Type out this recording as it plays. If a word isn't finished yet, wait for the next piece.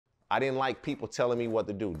I didn't like people telling me what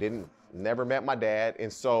to do. Never met my dad.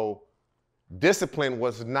 And so discipline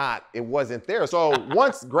wasn't there. So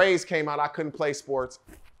once grades came out, I couldn't play sports.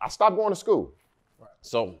 I stopped going to school. Right.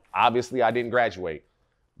 So obviously I didn't graduate.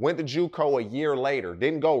 Went to JUCO a year later.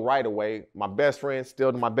 Didn't go right away. My best friend,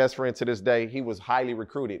 still my best friend to this day, he was highly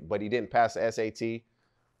recruited, but he didn't pass the SAT.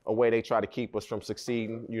 A way they try to keep us from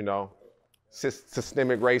succeeding, you know,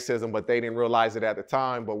 systemic racism, but they didn't realize it at the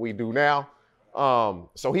time, but we do now.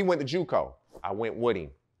 So he went to JUCO. I went with him.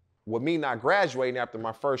 With me not graduating after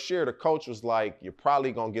my first year, the coach was like, you're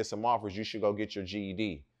probably gonna get some offers. You should go get your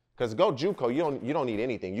GED. Because go JUCO, you don't need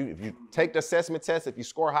anything. If you take the assessment test, if you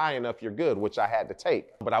score high enough, you're good, which I had to take.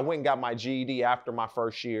 But I went and got my GED after my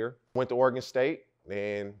first year. Went to Oregon State,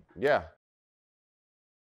 and yeah,